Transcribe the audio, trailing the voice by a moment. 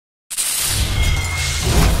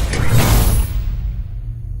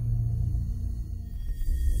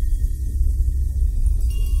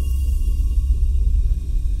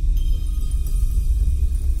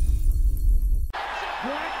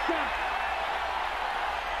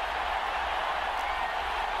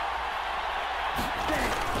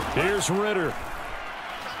Here's Ritter.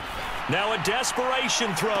 Now a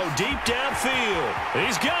desperation throw deep downfield.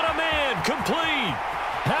 He's got a man complete.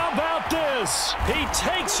 How about this? He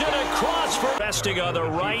takes it across for resting on the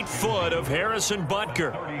right foot of Harrison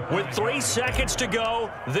Butker. With 3 seconds to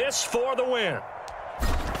go, this for the win.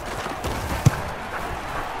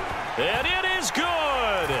 And it is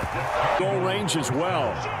good. Goal range as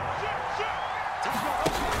well.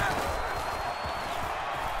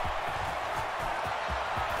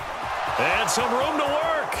 And some room to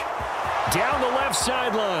work. Down the left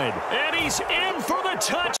sideline. And he's in for the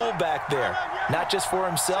touch. Back there. Not just for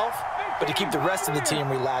himself, but to keep the rest of the team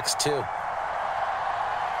relaxed too.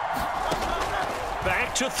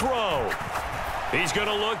 Back to throw. He's going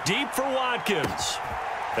to look deep for Watkins.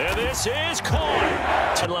 And this is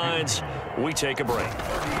caught. Headlines, we take a break.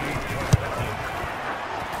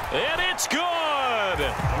 And it's good.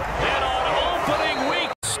 And on opening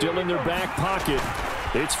week. Still in their back pocket.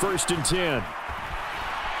 It's 1st and 10.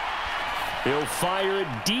 He'll fire it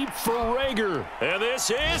deep for Rager. And this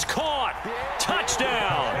is caught.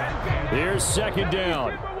 Touchdown. Here's 2nd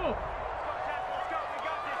down.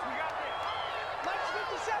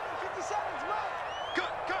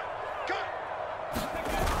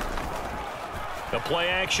 The play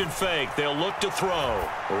action fake. They'll look to throw.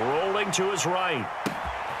 Rolling to his right.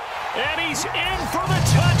 And he's in for the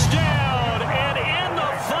touchdown. And in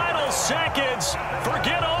the final seconds,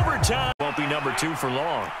 forget overtime. Won't be number 2 for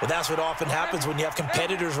long. Well, that's what often happens when you have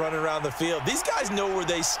competitors running around the field. These guys know where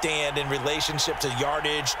they stand in relationship to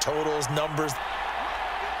yardage, totals, numbers.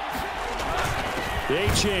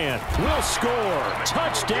 Achane will score.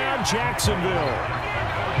 Touchdown, Jacksonville.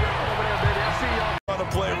 On the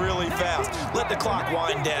play really fast. Let the clock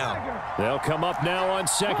wind down. They'll come up now on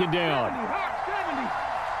 2nd down.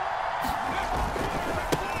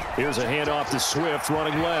 Here's a handoff to Swift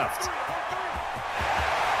running left.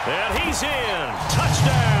 And he's in.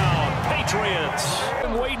 Touchdown, Patriots.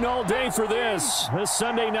 Been waiting all day for this. This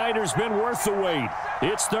Sunday nighter's been worth the wait.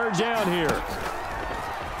 It's 3rd down here.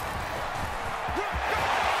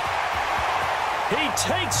 He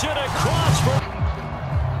takes it across for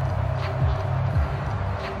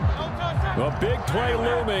a big play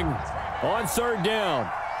looming on 3rd down.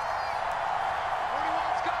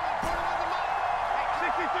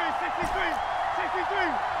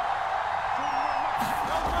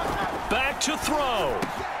 Back to throw.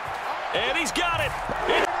 And he's got it.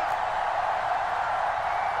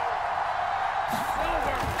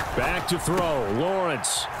 Back to throw.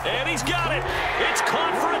 Lawrence. And he's got it. It's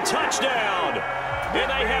caught for a touchdown. And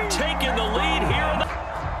they have taken the lead here in the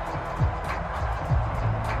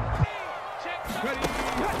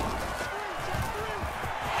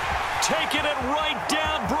taking it right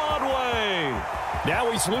down Broadway.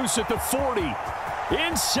 Now he's loose at the 40.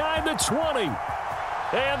 Inside the 20.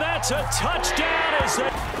 And that's a touchdown as they...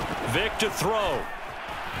 Vic to throw.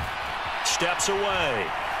 Steps away.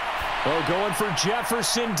 Oh, going for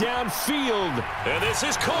Jefferson downfield. And this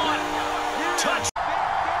is caught. Touch.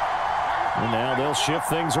 And now they'll shift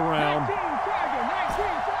things around.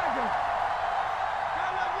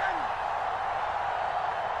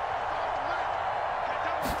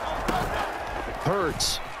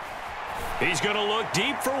 Hurts. He's going to look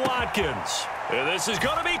deep for Watkins. And this is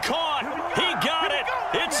going to be caught. He got it.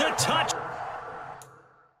 It's a touch.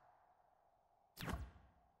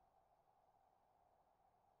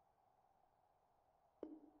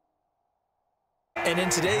 And in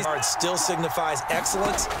today's card still signifies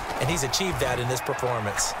excellence, and he's achieved that in this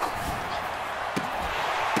performance.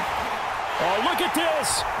 Oh, look at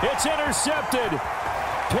this. It's intercepted.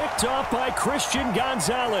 Picked off by Christian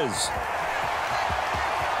Gonzalez.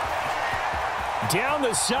 Down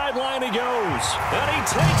the sideline he goes. And he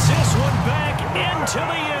takes this one back into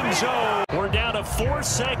the end zone. We're down to 4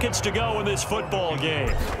 seconds to go in this football game.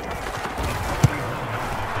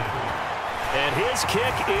 And his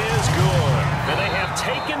kick is good. And they have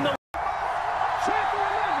taken the...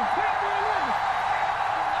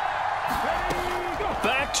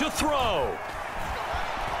 Back to throw.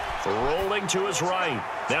 Rolling to his right.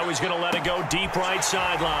 Now he's going to let it go deep right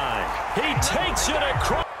sideline. He takes it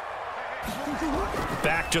across.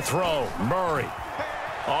 Back to throw. Murray.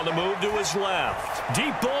 On the move to his left.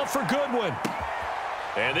 Deep ball for Goodwin.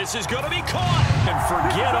 And this is going to be caught. And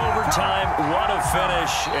forget overtime. What a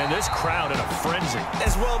finish. And this crowd in a frenzy.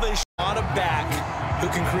 As well, they on a back who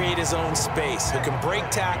can create his own space, who can break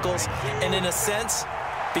tackles, and in a sense,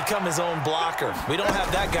 become his own blocker. We don't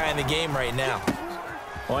have that guy in the game right now.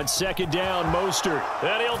 On 2nd down, Mostert.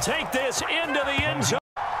 And he'll take this into the end zone.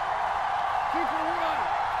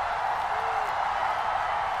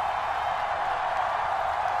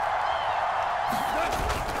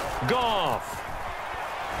 Goff.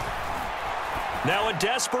 Now a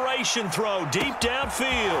desperation throw deep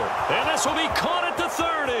downfield. And this will be caught at the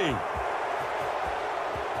 30.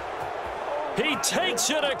 He takes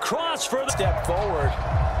it across for the step forward.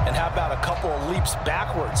 And how about a couple of leaps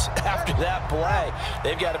backwards after that play?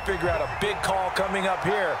 They've got to figure out a big call coming up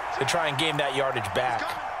here to try and gain that yardage back.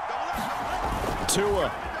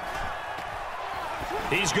 Tua.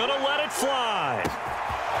 He's going to let it fly.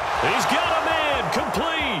 He's got a man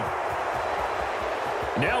complete.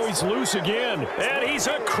 Now he's loose again, and he's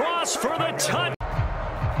across for the touch.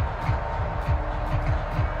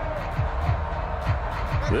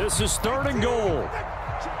 This is 3rd and goal.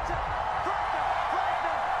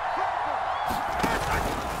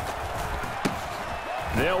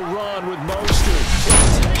 They'll run with Mostert.